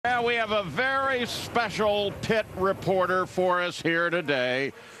Well, we have a very special pit reporter for us here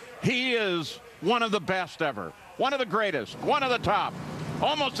today. He is one of the best ever, one of the greatest, one of the top.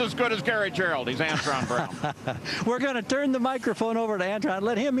 Almost as good as Gary Gerald. He's Antron Brown. We're going to turn the microphone over to Antron.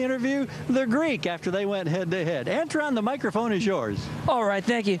 Let him interview the Greek after they went head-to-head. Antron, the microphone is yours. All right,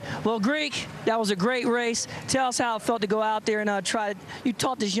 thank you. Well, Greek, that was a great race. Tell us how it felt to go out there and try. You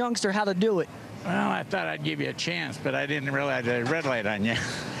taught this youngster how to do it. Well, I thought I'd give you a chance, but I didn't realize I red light on you.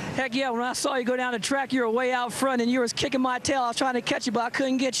 Heck yeah, when I saw you go down the track, you were way out front and you was kicking my tail. I was trying to catch you, but I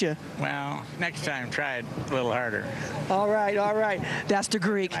couldn't get you. Well, next time, try it a little harder. All right, all right. That's the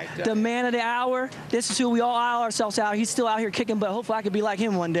Greek. The man of the hour. This is who we all eye ourselves out. He's still out here kicking, but hopefully I could be like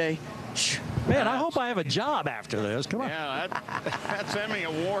him one day. Man, I hope I have a job after this. Come on. Yeah, that's Emmy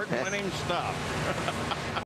Award-winning stuff.